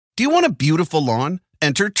Do you want a beautiful lawn?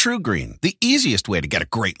 Enter TruGreen, the easiest way to get a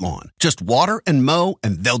great lawn. Just water and mow,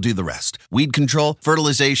 and they'll do the rest. Weed control,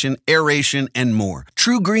 fertilization, aeration, and more.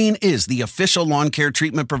 TruGreen is the official lawn care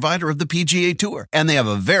treatment provider of the PGA Tour, and they have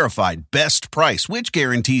a verified best price, which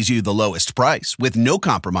guarantees you the lowest price with no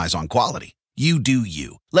compromise on quality. You do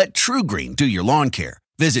you. Let TruGreen do your lawn care.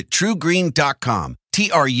 Visit TruGreen.com,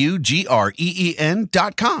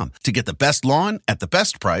 TruGreen.com, to get the best lawn at the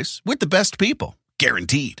best price with the best people.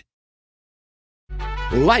 Guaranteed.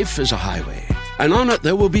 Life is a highway, and on it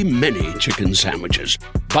there will be many chicken sandwiches.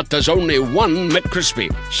 But there's only one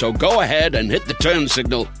McCrispy. So go ahead and hit the turn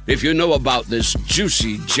signal if you know about this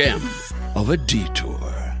juicy gem of a detour.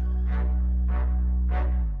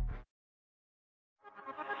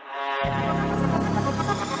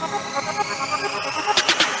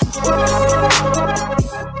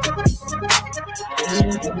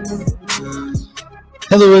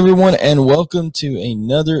 Hello, everyone, and welcome to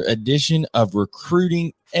another edition of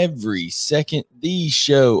Recruiting Every Second, the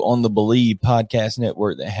show on the Believe Podcast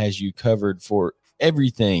Network that has you covered for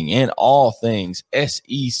everything and all things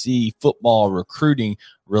SEC football recruiting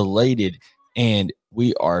related. And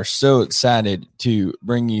we are so excited to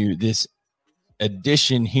bring you this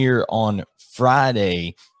edition here on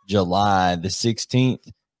Friday, July the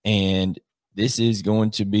 16th. And this is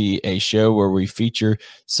going to be a show where we feature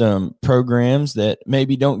some programs that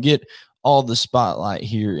maybe don't get all the spotlight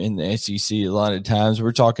here in the SEC. A lot of times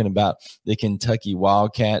we're talking about the Kentucky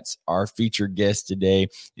Wildcats. Our featured guest today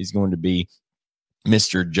is going to be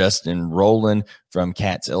Mr. Justin Rowland from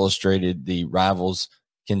Cats Illustrated, the Rivals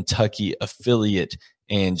Kentucky affiliate.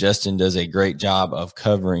 And Justin does a great job of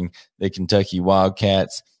covering the Kentucky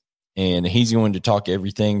Wildcats. And he's going to talk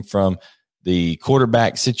everything from the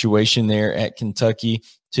quarterback situation there at Kentucky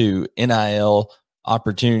to NIL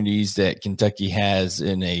opportunities that Kentucky has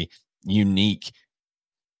in a unique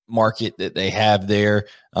market that they have there,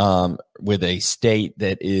 with a state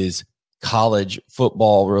that is college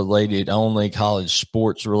football related only, college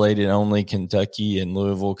sports related only. Kentucky and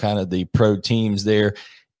Louisville, kind of the pro teams there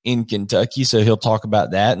in Kentucky. So he'll talk about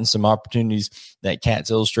that and some opportunities that Cats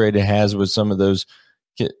Illustrated has with some of those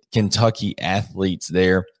Kentucky athletes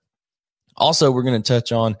there. Also, we're going to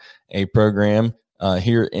touch on a program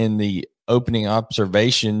here in the opening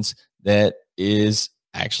observations that is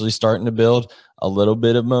actually starting to build a little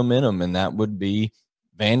bit of momentum, and that would be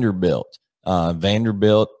Vanderbilt.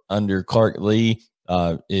 Vanderbilt under Clark Lee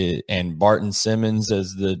and Barton Simmons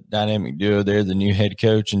as the dynamic duo there, the new head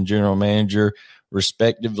coach and general manager,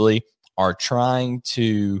 respectively, are trying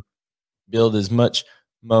to build as much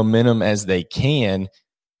momentum as they can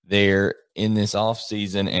there in this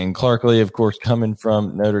offseason. And Clark Lee, of course, coming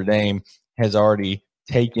from Notre Dame, has already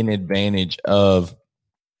taken advantage of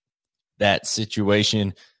that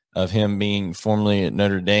situation of him being formerly at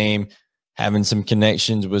Notre Dame, having some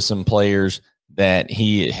connections with some players that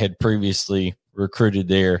he had previously recruited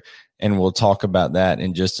there. And we'll talk about that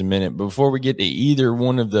in just a minute. But before we get to either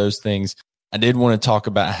one of those things, I did want to talk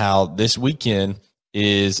about how this weekend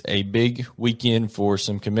is a big weekend for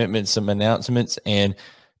some commitments, some announcements, and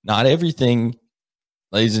not everything,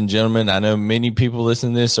 ladies and gentlemen. I know many people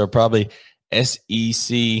listening to this are probably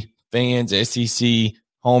SEC fans, SEC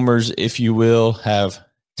homers, if you will, have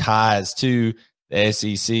ties to the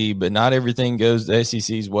SEC, but not everything goes the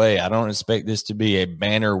SEC's way. I don't expect this to be a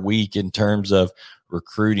banner week in terms of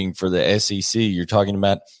recruiting for the SEC. You're talking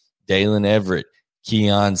about Dalen Everett,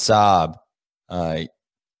 Keon Saab,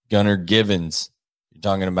 Gunnar Givens. You're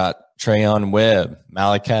talking about Trayon Webb,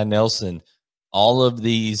 Malachi Nelson. All of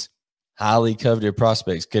these highly coveted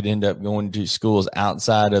prospects could end up going to schools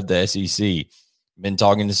outside of the SEC. Been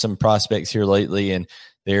talking to some prospects here lately, and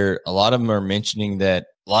a lot of them are mentioning that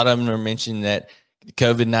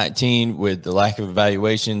COVID-19, with the lack of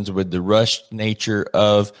evaluations, with the rushed nature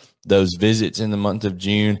of those visits in the month of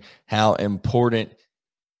June, how important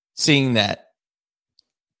seeing that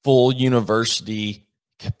full university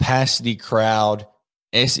capacity crowd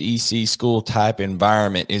SEC school type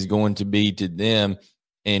environment is going to be to them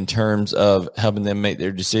in terms of helping them make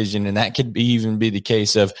their decision. And that could even be the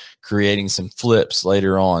case of creating some flips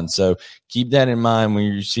later on. So keep that in mind when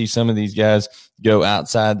you see some of these guys go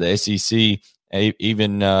outside the SEC,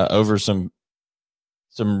 even over some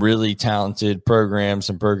really talented programs,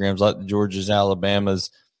 some programs like the Georgias, Alabamas,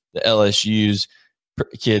 the LSUs,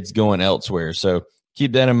 kids going elsewhere. So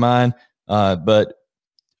keep that in mind. But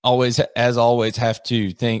always have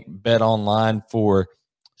to thank BetOnline for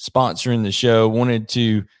sponsoring the show. Wanted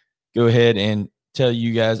to go ahead and tell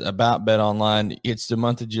you guys about BetOnline. It's the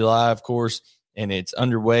month of July, of course, and it's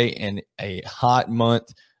underway, and a hot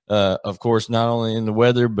month Of course, not only in the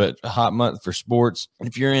weather, but a hot month for sports.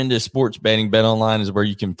 If you're into sports betting, BetOnline is where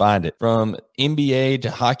you can find it. From NBA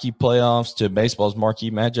to hockey playoffs to baseball's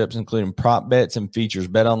marquee matchups, including prop bets and features,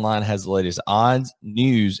 BetOnline has the latest odds,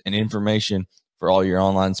 news, and information for all your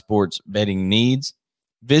online sports betting needs.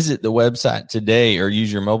 Visit the website today or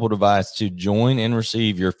use your mobile device to join and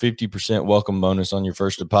receive your 50% welcome bonus on your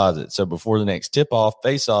first deposit. So before the next tip-off,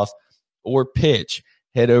 face-off, or pitch,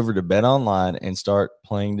 head over to BetOnline and start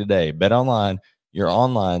playing today. BetOnline, your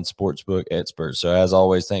online sportsbook expert. So as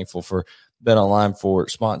always, thankful for BetOnline for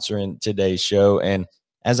sponsoring today's show. And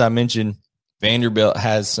as I mentioned, Vanderbilt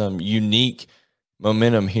has some unique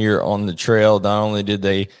momentum here on the trail. Not only did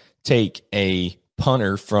they take a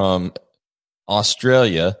punter from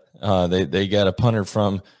Australia, they got a punter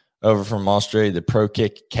from Australia, the Pro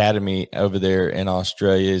Kick Academy over there in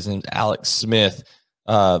Australia. His name's Alex Smith.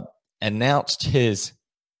 Announced his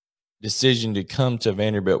decision to come to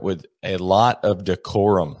Vanderbilt with a lot of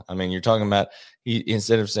decorum. I mean, you're talking about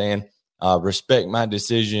instead of saying, respect my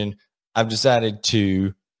decision, I've decided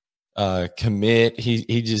to commit.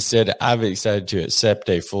 He just said, I've decided to accept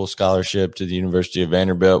a full scholarship to the University of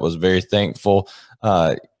Vanderbilt, was very thankful.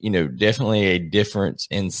 Definitely a difference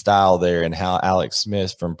in style there and how Alex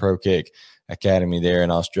Smith from Pro Kick Academy there in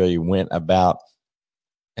Australia went about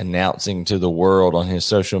announcing to the world on his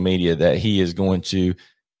social media that he is going to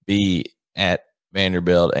be at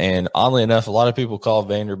Vanderbilt. And oddly enough, a lot of people call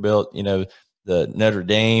Vanderbilt, the Notre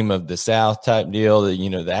Dame of the South type deal,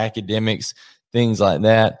 the academics, things like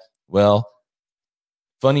that. Well,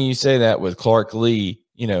 funny you say that with Clark Lea,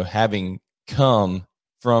 having come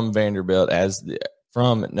from Vanderbilt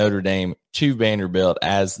from Notre Dame to Vanderbilt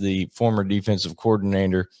as the former defensive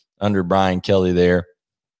coordinator under Brian Kelly there,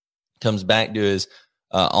 comes back to his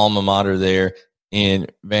alma mater there in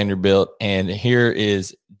Vanderbilt. And here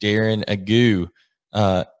is Darren Agu,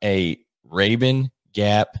 a Rabun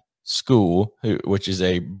Gap school, which is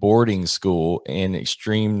a boarding school in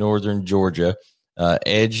extreme northern Georgia,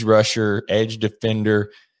 edge rusher, edge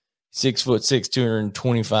defender, 6'6",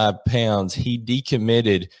 225 pounds. He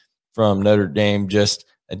decommitted from Notre Dame just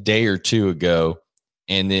a day or two ago.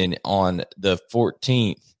 And then on the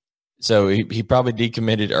 14th, so he probably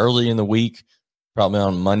decommitted early in the week, probably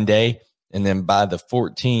on Monday. And then by the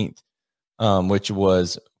 14th, which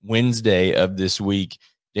was Wednesday of this week,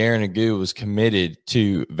 Darren Agu was committed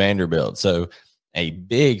to Vanderbilt. So a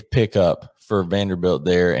big pickup for Vanderbilt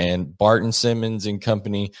there. And Barton Simmons and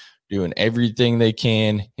company doing everything they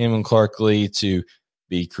can, him and Clark Lea, to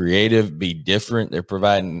be creative, be different. They're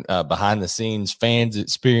providing behind-the-scenes fans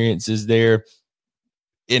experiences there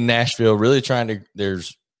in Nashville, really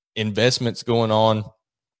there's investments going on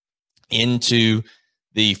into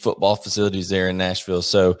the football facilities there in Nashville.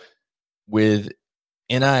 So with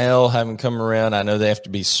NIL having come around, I know they have to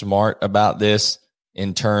be smart about this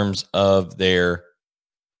in terms of their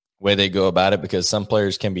way they go about it, because some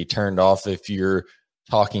players can be turned off if you're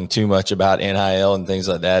talking too much about NIL and things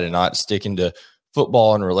like that and not sticking to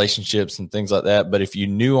football and relationships and things like that. But if you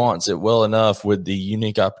nuance it well enough with the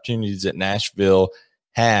unique opportunities that Nashville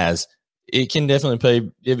has, it can definitely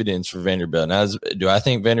pay dividends for Vanderbilt. Now, do I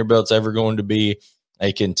think Vanderbilt's ever going to be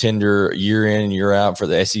a contender year in and year out for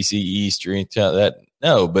the SEC East or anything like that?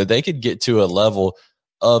 No, but they could get to a level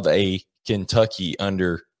of a Kentucky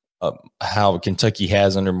under how Kentucky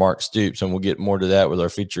has under Mark Stoops. And we'll get more to that with our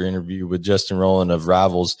feature interview with Justin Rowland of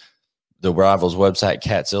Rivals, the Rivals website,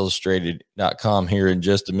 catsillustrated.com, here in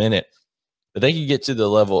just a minute. But they could get to the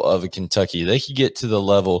level of a Kentucky. They could get to the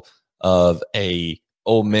level of a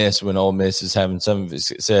Ole Miss when Ole Miss is having some of its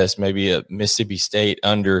success, maybe a Mississippi State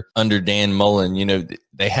under Dan Mullen.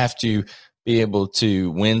 They have to be able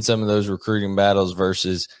to win some of those recruiting battles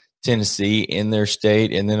versus Tennessee in their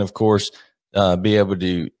state. And then, of course, be able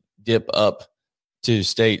to dip up to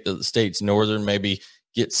the state's northern, maybe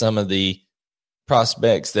get some of the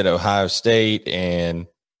prospects that Ohio State and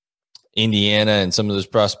Indiana and some of those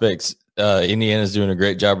prospects. Indiana's doing a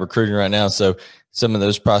great job recruiting right now. So some of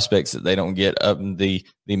those prospects that they don't get up in the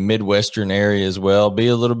Midwestern area as well, be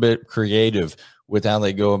a little bit creative with how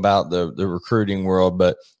they go about the recruiting world.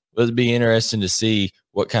 But it'll be interesting to see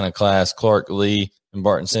what kind of class Clark Lea and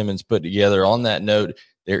Barton Simmons put together. On that note,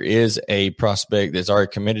 there is a prospect that's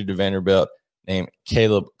already committed to Vanderbilt named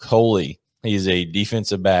Caleb Coley. He's a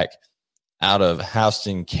defensive back out of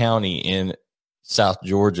Houston County in South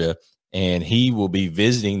Georgia, and he will be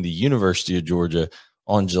visiting the University of Georgia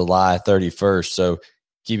on July 31st. So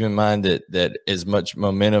keep in mind that as much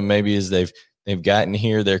momentum maybe as they've gotten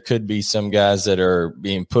here, there could be some guys that are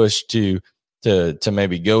being pushed to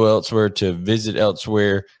maybe go elsewhere, to visit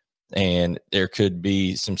elsewhere. And there could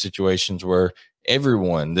be some situations where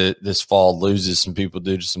everyone that this fall loses some people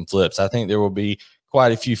due to some flips. I think there will be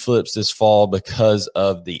quite a few flips this fall because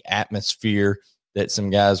of the atmosphere that some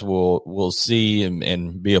guys will see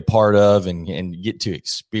and be a part of and get to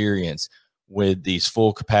experience with these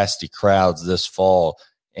full capacity crowds this fall.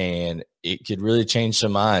 And it could really change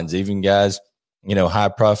some minds, even guys, high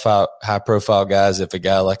profile guys. If a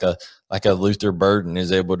guy like a Luther Burden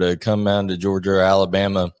is able to come down to Georgia or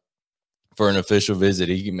Alabama for an official visit,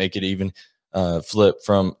 he can make it even flip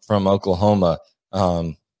from Oklahoma.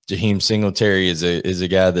 Jaheim Singletary is a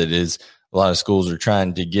guy that a lot of schools are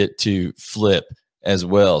trying to get to flip as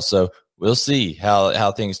well. So we'll see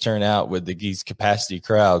how things turn out with these capacity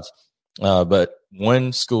crowds. But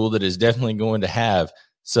one school that is definitely going to have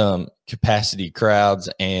some capacity crowds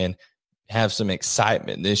and have some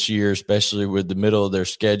excitement this year, especially with the middle of their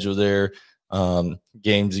schedule there,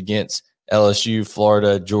 games against LSU,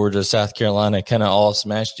 Florida, Georgia, South Carolina, kind of all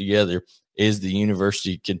smashed together, is the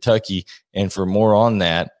University of Kentucky. And for more on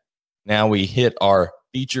that, now we hit our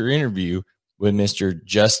feature interview with Mr.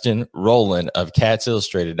 Justin Rowland of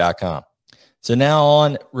CatsIllustrated.com. So now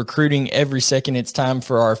on Recruiting Every Second, it's time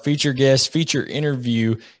for our feature guest, feature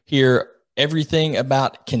interview here. Everything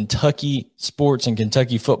about Kentucky sports and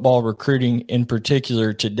Kentucky football recruiting in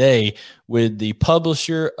particular today with the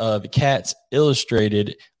publisher of Cats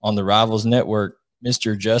Illustrated on the Rivals Network,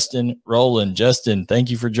 Mr. Justin Rowland. Justin, thank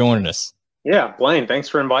you for joining us. Yeah, Blaine, thanks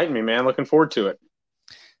for inviting me, man. Looking forward to it.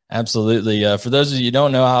 Absolutely. For those of you who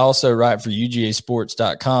don't know, I also write for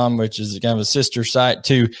UGAsports.com, which is kind of a sister site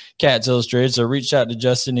to Cats Illustrated. So I reached out to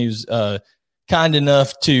Justin. He was kind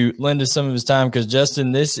enough to lend us some of his time because,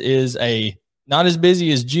 Justin, this is not as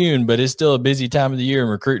busy as June, but it's still a busy time of the year in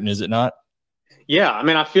recruiting, is it not? Yeah, I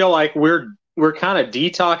mean, I feel like we're kind of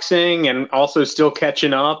detoxing and also still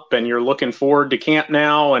catching up, and you're looking forward to camp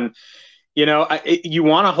now. And you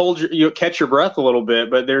want to catch your breath a little bit,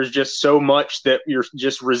 but there's just so much that you're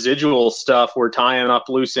just residual stuff. We're tying up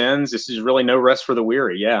loose ends. This is really no rest for the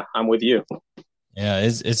weary. Yeah, I'm with you. Yeah,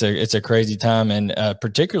 it's a crazy time, and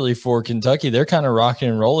particularly for Kentucky, they're kind of rocking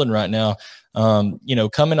and rolling right now.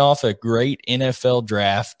 Coming off a great NFL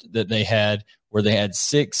draft that they had, where they had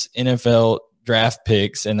 6 NFL draft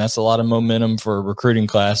picks, and that's a lot of momentum for a recruiting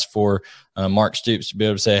class for Mark Stoops to be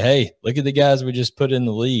able to say, "Hey, look at the guys we just put in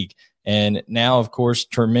the league." And now, of course,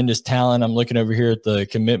 tremendous talent. I'm looking over here at the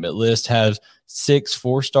commitment list, has 6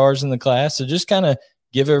 4-stars in the class. So just kind of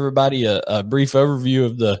give everybody a brief overview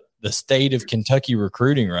of the state of Kentucky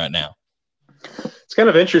recruiting right now. It's kind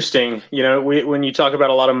of interesting. When you talk about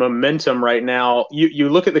a lot of momentum right now, you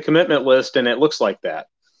look at the commitment list and it looks like that.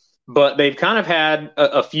 But they've kind of had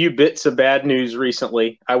a few bits of bad news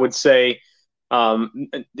recently. I would say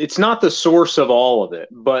it's not the source of all of it,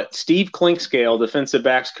 but Steve Clinkscale, defensive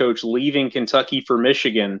backs coach, leaving Kentucky for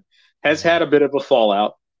Michigan, has had a bit of a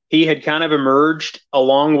fallout. He had kind of emerged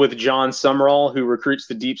along with John Sumrall, who recruits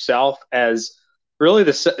the Deep South, as really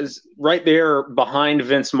right there behind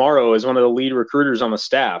Vince Morrow as one of the lead recruiters on the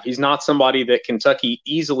staff. He's not somebody that Kentucky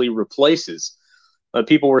easily replaces.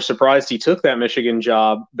 People were surprised he took that Michigan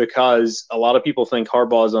job because a lot of people think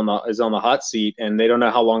Harbaugh is on the hot seat, and they don't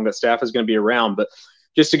know how long that staff is going to be around. But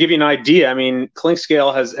just to give you an idea, I mean,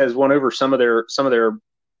 Clinkscale has won over some of their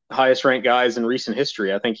highest ranked guys in recent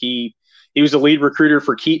history. I think he was the lead recruiter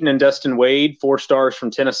for Keaton and Destin Wade, 4 stars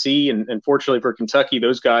from Tennessee, and fortunately for Kentucky,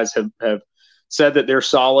 those guys have said that they're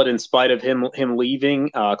solid in spite of him leaving.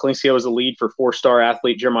 Clinkscale was the lead for 4-star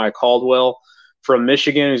athlete Jeremiah Caldwell from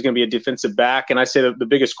Michigan, who's going to be a defensive back. And I say that the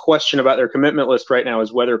biggest question about their commitment list right now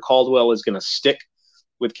is whether Caldwell is going to stick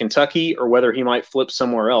with Kentucky or whether he might flip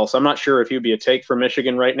somewhere else. I'm not sure if he would be a take for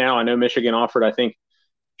Michigan right now. I know Michigan offered, I think,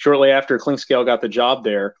 shortly after Clinkscale got the job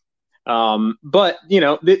there. But,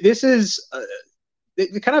 this is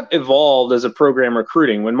it kind of evolved as a program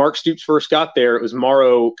recruiting. When Mark Stoops first got there, it was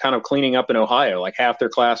Morrow kind of cleaning up in Ohio. Like half their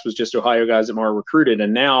class was just Ohio guys that Morrow recruited.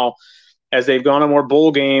 And now, as they've gone on more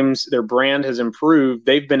bowl games, their brand has improved.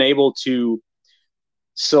 They've been able to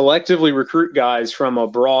selectively recruit guys from a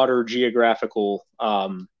broader geographical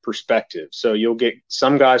perspective. So you'll get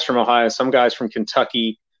some guys from Ohio, some guys from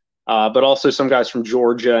Kentucky, but also some guys from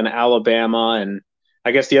Georgia and Alabama. And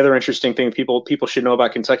I guess the other interesting thing people should know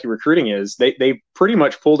about Kentucky recruiting is they pretty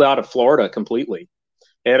much pulled out of Florida completely.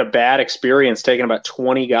 They had a bad experience taking about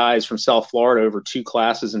 20 guys from South Florida over 2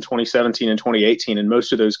 classes in 2017 and 2018, and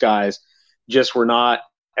most of those guys just were not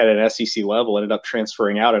at an SEC level, ended up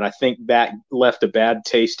transferring out. And I think that left a bad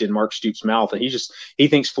taste in Mark Stoops' mouth. And he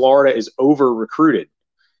thinks Florida is over-recruited.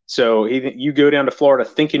 So you go down to Florida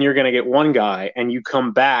thinking you're going to get one guy, and you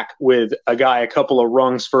come back with a guy a couple of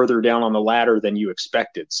rungs further down on the ladder than you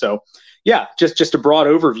expected. So, yeah, just a broad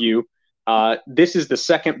overview. This is the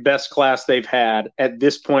second best class they've had at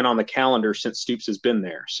this point on the calendar since Stoops has been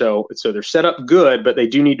there. So they're set up good, but they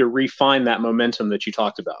do need to refine that momentum that you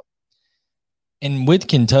talked about. And with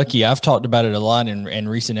Kentucky, I've talked about it a lot in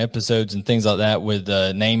recent episodes and things like that, with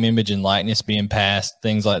name, image, and likeness being passed,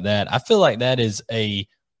 things like that. I feel like that is a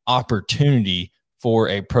opportunity for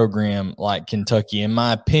a program like Kentucky, in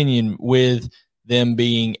my opinion, with them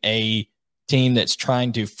being a team that's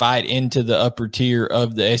trying to fight into the upper tier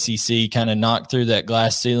of the SEC, kind of knock through that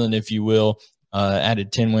glass ceiling, if you will.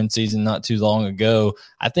 Added 10-win season not too long ago.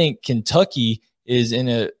 I think Kentucky is in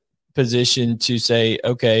a position to say,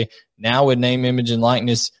 okay, now with name, image, and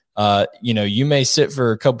likeness, you may sit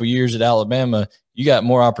for a couple years at Alabama. You got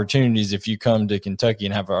more opportunities if you come to Kentucky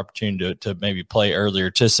and have an opportunity to maybe play earlier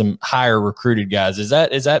to some higher recruited guys. Is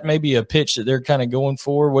that maybe a pitch that they're kind of going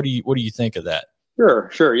for? What do you think of that?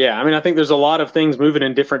 Sure. Yeah. I mean, I think there's a lot of things moving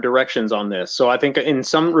in different directions on this. So I think in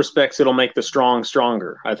some respects, it'll make the strong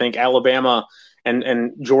stronger. I think Alabama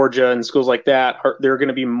and Georgia and schools like that, there are going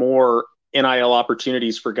to be more NIL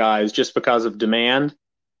opportunities for guys just because of demand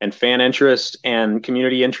and fan interest and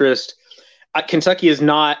community interest. Kentucky is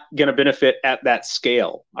not going to benefit at that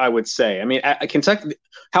scale, I would say. I mean, Kentucky,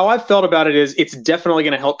 how I've felt about it is it's definitely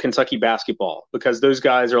going to help Kentucky basketball because those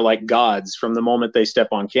guys are like gods from the moment they step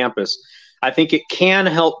on campus. I think it can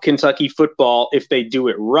help Kentucky football if they do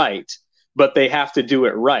it right, but they have to do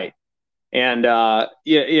it right. And,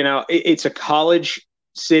 it's a college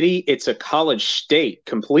city. It's a college state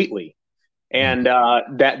completely. And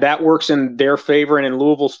that works in their favor and in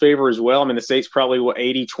Louisville's favor as well. I mean, the state's probably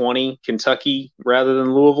 80-20 Kentucky rather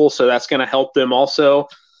than Louisville, so that's going to help them also.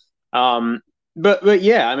 But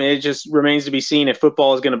yeah, I mean, it just remains to be seen if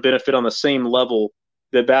football is going to benefit on the same level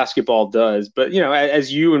that basketball does. But,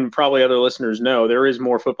 as you and probably other listeners know, there is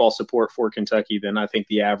more football support for Kentucky than I think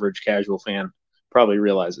the average casual fan probably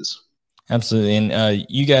realizes. Absolutely. And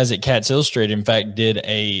you guys at Cats Illustrated, in fact, did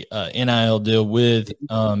a NIL deal with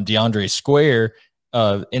DeAndre Square,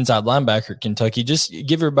 inside linebacker at Kentucky. Just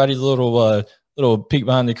give everybody a little peek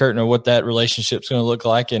behind the curtain of what that relationship's going to look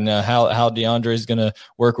like and how DeAndre is going to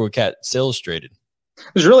work with Cats Illustrated.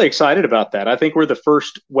 I was really excited about that. I think we're the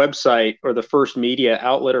first website or the first media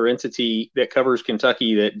outlet or entity that covers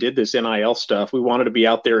Kentucky that did this NIL stuff. We wanted to be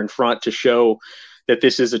out there in front to show that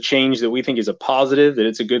this is a change that we think is a positive, that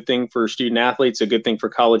it's a good thing for student athletes, a good thing for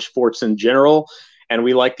college sports in general. And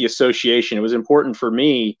we like the association. It was important for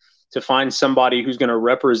me to find somebody who's going to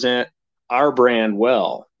represent our brand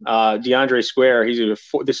well. DeAndre Square,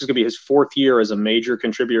 this is going to be his fourth year as a major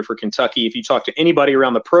contributor for Kentucky. If you talk to anybody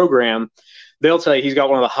around the program, they'll tell you he's got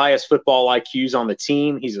one of the highest football IQs on the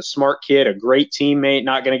team. He's a smart kid, a great teammate,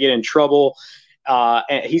 not going to get in trouble.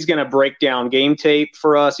 And he's going to break down game tape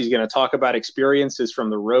for us. He's going to talk about experiences from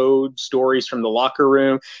the road, stories from the locker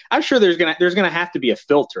room. I'm sure there's going to have to be a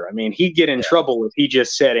filter. I mean, he'd get in trouble if he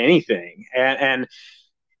just said anything. And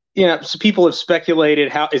so people have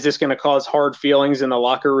speculated, how is this going to cause hard feelings in the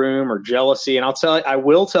locker room or jealousy? And I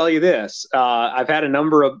will tell you this. I've had a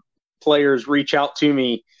number of players reach out to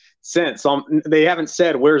me since. They haven't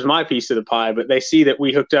said, where's my piece of the pie, but they see that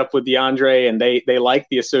we hooked up with DeAndre and they like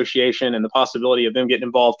the association and the possibility of them getting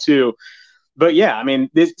involved too. But yeah, I mean,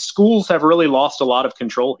 schools have really lost a lot of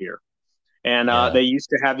control here. And they used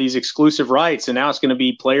to have these exclusive rights, and now it's going to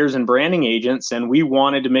be players and branding agents. And we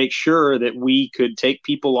wanted to make sure that we could take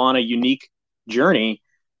people on a unique journey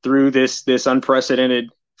through this unprecedented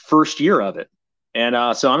first year of it. And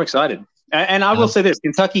so I'm excited. And I will say this,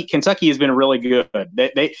 Kentucky has been really good.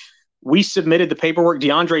 We submitted the paperwork.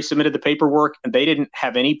 DeAndre submitted the paperwork, and they didn't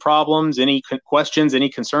have any problems, any questions, any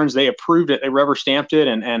concerns. They approved it. They rubber stamped it.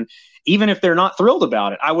 And even if they're not thrilled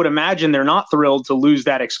about it, I would imagine they're not thrilled to lose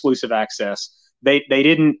that exclusive access. They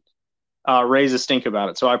didn't raise a stink about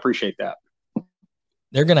it. So I appreciate that.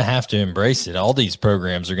 They're going to have to embrace it. All these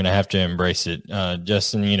programs are going to have to embrace it,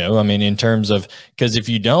 Justin, in terms of, because if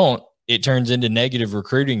you don't, it turns into negative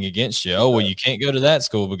recruiting against you. Oh, well, you can't go to that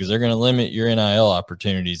school because they're going to limit your NIL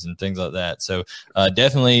opportunities and things like that. So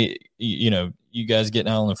definitely, you guys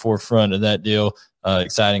getting out on the forefront of that deal.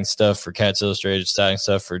 Exciting stuff for Cats Illustrated, exciting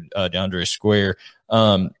stuff for DeAndre Square.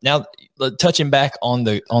 Now, touching back on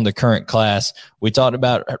the current class, we talked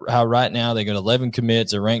about how right now they got 11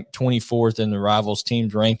 commits. They're ranked 24th in the rivals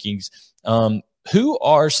teams rankings. Who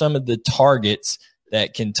are some of the targets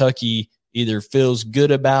that Kentucky either feels good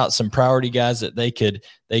about, some priority guys that they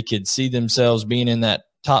could see themselves being in that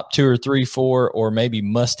top 2 or 3, 4, or maybe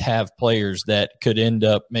must-have players that could end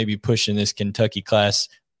up maybe pushing this Kentucky class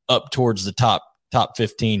up towards the top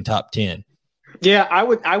 15, top 10? Yeah,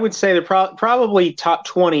 I would say they're probably top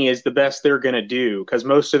 20 is the best they're going to do because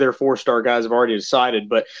most of their 4-star guys have already decided.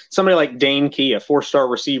 But somebody like Dane Key, a 4-star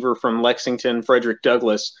receiver from Lexington, Frederick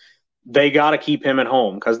Douglass, they got to keep him at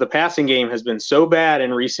home because the passing game has been so bad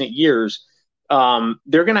in recent years.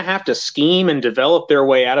 They're going to have to scheme and develop their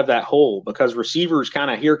way out of that hole because receivers kind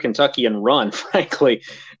of hear Kentucky and run, frankly.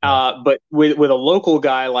 But with a local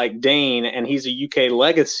guy like Dane, and he's a UK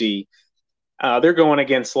legacy, they're going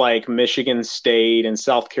against like Michigan State and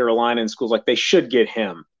South Carolina and schools like they should get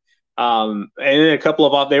him. And then a couple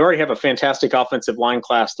of they already have a fantastic offensive line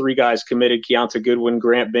class. 3 guys committed: Keonta Goodwin,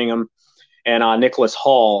 Grant Bingham, and Nicholas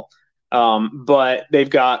Hall. But they've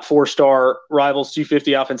got 4-star rivals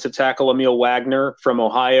 250 offensive tackle Emil Wagner from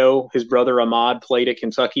Ohio. His brother Ahmad played at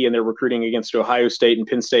Kentucky, and they're recruiting against Ohio State and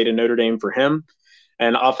Penn State and Notre Dame for him.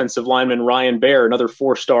 And offensive lineman Ryan Baer, another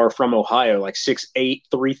 4-star from Ohio, like 6'8",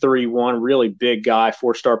 331, really big guy,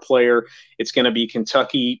 4-star player. It's going to be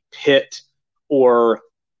Kentucky, Pitt, or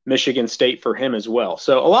Michigan State for him as well.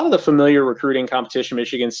 So a lot of the familiar recruiting competition,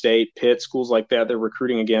 Michigan State, Pitt, schools like that, they're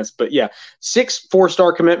recruiting against. But yeah, 6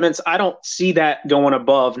 4-star commitments. I don't see that going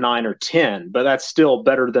above 9 or 10, but that's still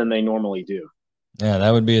better than they normally do. Yeah,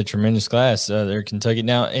 that would be a tremendous class there, Kentucky.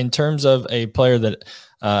 Now, in terms of a player that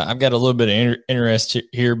I've got a little bit of interest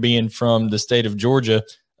here, being from the state of Georgia,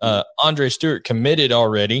 Andre Stewart committed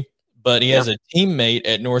already, but he has a teammate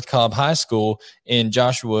at North Cobb High School in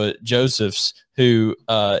Joshua Josephs, who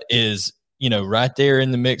is, right there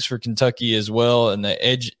in the mix for Kentucky as well, and the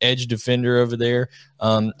edge defender over there.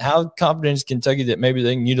 How confident is Kentucky that maybe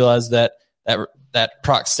they can utilize that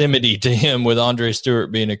proximity to him with Andre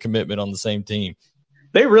Stewart being a commitment on the same team?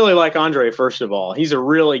 They really like Andre, first of all. He's a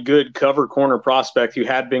really good cover corner prospect who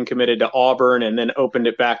had been committed to Auburn and then opened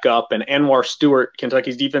it back up. And Anwar Stewart,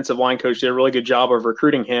 Kentucky's defensive line coach, did a really good job of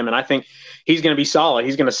recruiting him. And I think he's going to be solid.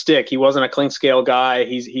 He's going to stick. He wasn't a Clinkscale guy.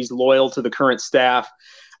 He's loyal to the current staff.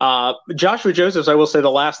 Joshua Josephs, I will say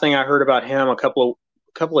the last thing I heard about him a couple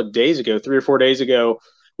of days ago, 3 or 4 days ago,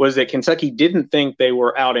 was that Kentucky didn't think they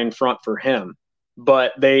were out in front for him.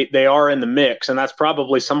 But they are in the mix, and that's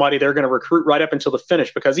probably somebody they're going to recruit right up until the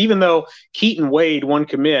finish, because even though Keaton Wade, one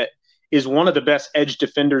commit, is one of the best edge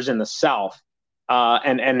defenders in the South,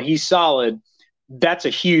 and he's solid, that's a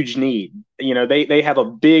huge need. They have a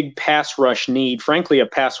big pass rush need, frankly, a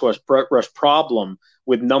pass rush problem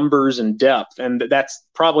with numbers and depth, and that's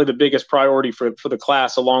probably the biggest priority for the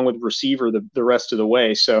class, along with receiver the rest of the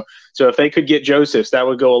way. So if they could get Josephs, that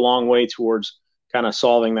would go a long way towards kind of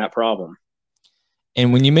solving that problem.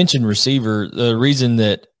 And when you mentioned receiver, the reason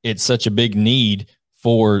that it's such a big need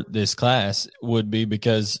for this class would be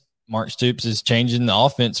because Mark Stoops is changing the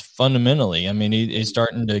offense fundamentally. I mean, he's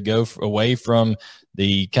starting to go away from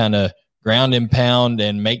the kind of ground and pound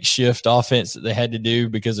and makeshift offense that they had to do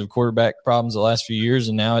because of quarterback problems the last few years.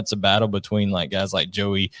 And now it's a battle between like guys like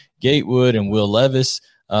Joey Gatewood and Will Levis.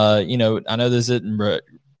 I know this isn't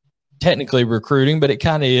technically recruiting, but it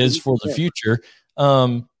kind of is for the future.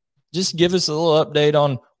 Just give us a little update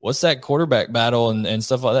on what's that quarterback battle and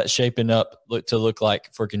stuff like that shaping up to look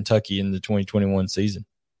like for Kentucky in the 2021 season.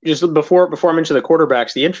 Just before I mention the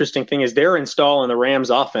quarterbacks, the interesting thing is they're installing the Rams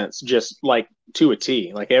offense just like to a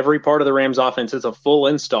T. Like every part of the Rams offense is a full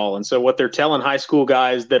install. And so what they're telling high school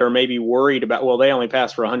guys that are maybe worried about, well, they only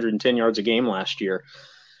passed for 110 yards a game last year.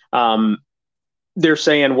 They're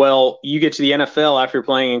saying, well, you get to the NFL after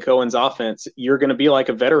playing in Cohen's offense, you're going to be like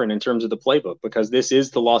a veteran in terms of the playbook, because this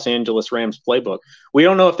is the Los Angeles Rams playbook. We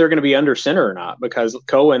don't know if they're going to be under center or not, because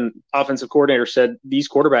Cohen, offensive coordinator, said these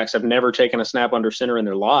quarterbacks have never taken a snap under center in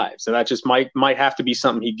their lives. So that just might have to be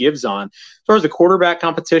something he gives on. As far as the quarterback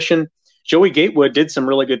competition, Joey Gatewood did some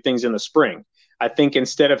really good things in the spring. I think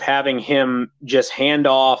instead of having him just hand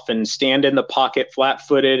off and stand in the pocket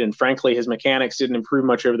flat-footed, and frankly, his mechanics didn't improve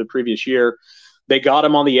much over the previous year, they got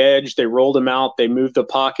him on the edge, they rolled him out, they moved the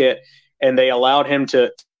pocket, and they allowed him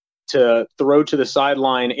to throw to the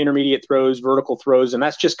sideline, intermediate throws, vertical throws, and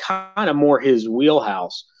that's just kind of more his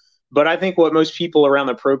wheelhouse. But I think what most people around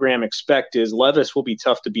the program expect is Levis will be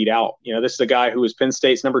tough to beat out. This is a guy who was Penn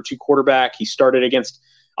State's number 2 quarterback. He started against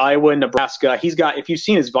Iowa and Nebraska. He's got, if you've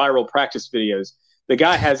seen his viral practice videos, the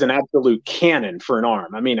guy has an absolute cannon for an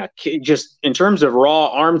arm. I mean, just in terms of raw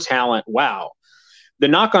arm talent, wow. The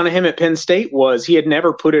knock on him at Penn State was he had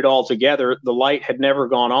never put it all together. The light had never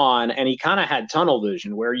gone on, and he kind of had tunnel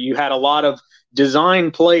vision, where you had a lot of design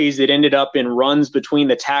plays that ended up in runs between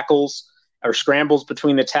the tackles or scrambles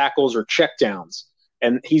between the tackles or checkdowns.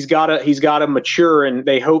 And he's got to mature, and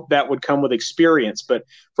they hope that would come with experience. But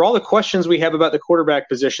for all the questions we have about the quarterback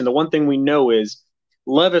position, the one thing we know is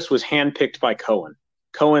Levis was handpicked by Cohen.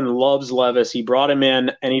 Cohen loves Levis. He brought him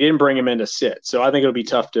in, and he didn't bring him in to sit. So I think it'll be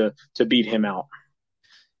tough to beat him out.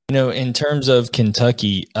 In terms of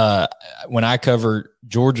Kentucky, when I cover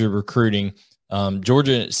Georgia recruiting,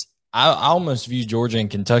 Georgia, I almost view Georgia and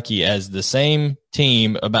Kentucky as the same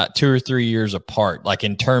team about 2 or 3 years apart, like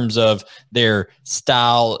in terms of their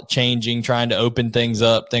style changing, trying to open things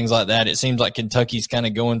up, things like that. It seems like Kentucky's kind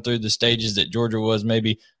of going through the stages that Georgia was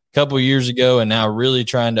maybe a couple of years ago and now really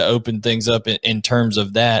trying to open things up in terms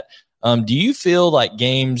of that. Do you feel like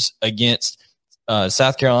games against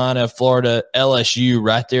South Carolina, Florida, LSU,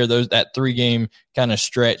 right there, that 3-game kind of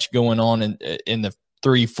stretch going on in the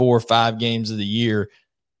 3, 4, 5 games of the year,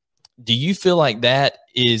 do you feel like that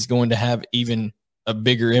is going to have even a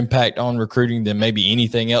bigger impact on recruiting than maybe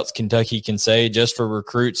anything else Kentucky can say, just for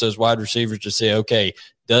recruits, those wide receivers, to say, okay,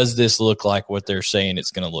 does this look like what they're saying it's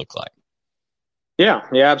going to look like? Yeah,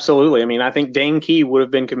 absolutely. I mean, I think Dane Key would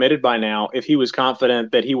have been committed by now if he was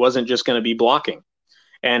confident that he wasn't just going to be blocking.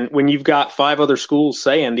 And when you've got 5 other schools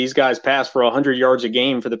saying these guys pass for 100 yards a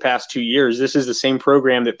game for the past 2 years, this is the same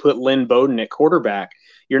program that put Lynn Bowden at quarterback.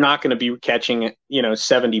 You're not going to be catching,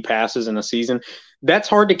 70 passes in a season. That's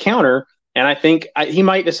hard to counter. And I think he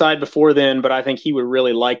might decide before then, but I think he would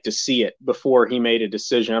really like to see it before he made a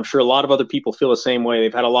decision. I'm sure a lot of other people feel the same way.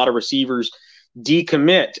 They've had a lot of receivers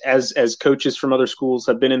decommit as coaches from other schools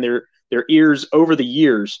have been in their ears over the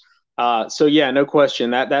years. So yeah, no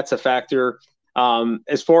question that's a factor.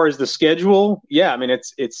 As far as the schedule, yeah, I mean,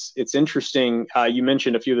 it's interesting. You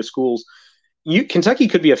mentioned a few of the schools. Kentucky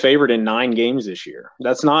could be a favorite in 9 games this year.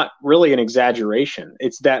 That's not really an exaggeration.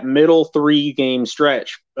 It's that middle 3-game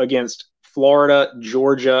stretch against Florida,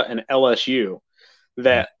 Georgia, and LSU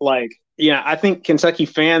that, I think Kentucky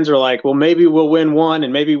fans are like, well, maybe we'll win one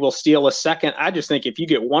and maybe we'll steal a second. I just think if you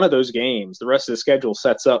get one of those games, the rest of the schedule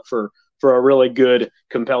sets up for a really good,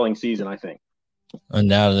 compelling season, I think.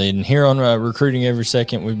 Undoubtedly. And here on Recruiting Every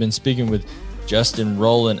Second, we've been speaking with Justin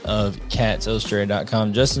Rowland of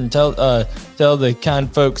CatsIllustrated.com. Justin, tell the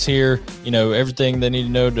kind folks here, everything they need to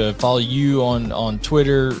know to follow you on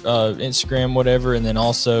Twitter, Instagram, whatever, and then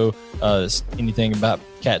also anything about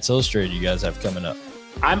Cats Illustrated you guys have coming up.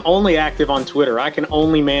 I'm only active on Twitter. I can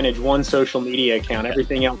only manage one social media account.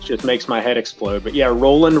 Everything else just makes my head explode. But yeah,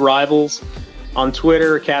 Roland Rivals on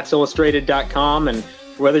Twitter, CatsIllustrated.com, and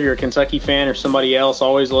whether you're a Kentucky fan or somebody else,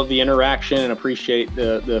 always love the interaction and appreciate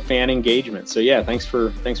the fan engagement. So yeah, thanks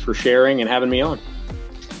for sharing and having me on.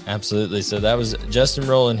 Absolutely. So that was Justin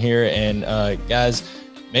Rowland here, and guys,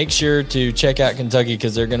 make sure to check out Kentucky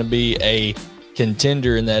because they're going to be a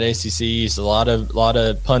contender in that SEC East. A lot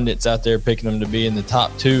of pundits out there picking them to be in the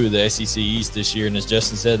top 2 of the SEC East this year, and as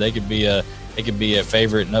Justin said, they could be a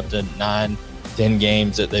favorite in up to 9-10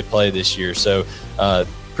 games that they play this year. So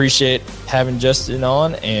appreciate having Justin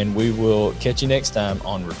on, and we will catch you next time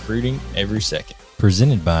on Recruiting Every Second,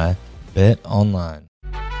 presented by Bet Online.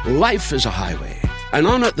 Life is a highway, and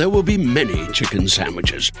on it there will be many chicken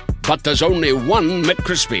sandwiches. But there's only one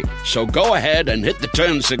McCrispy. So go ahead and hit the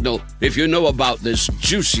turn signal if you know about this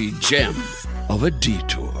juicy gem of a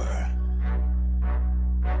detour.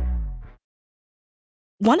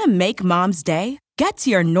 Want to make Mom's day? Get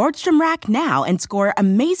to your Nordstrom Rack now and score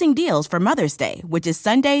amazing deals for Mother's Day, which is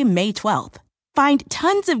Sunday, May 12th. Find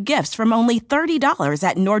tons of gifts from only $30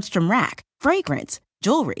 at Nordstrom Rack. Fragrance,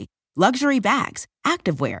 jewelry, luxury bags,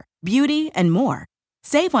 activewear, beauty, and more.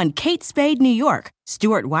 Save on Kate Spade New York,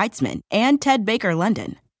 Stuart Weitzman, and Ted Baker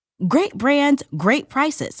London. Great brands, great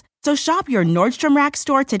prices. So shop your Nordstrom Rack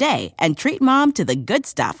store today and treat Mom to the good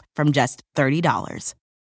stuff from just $30.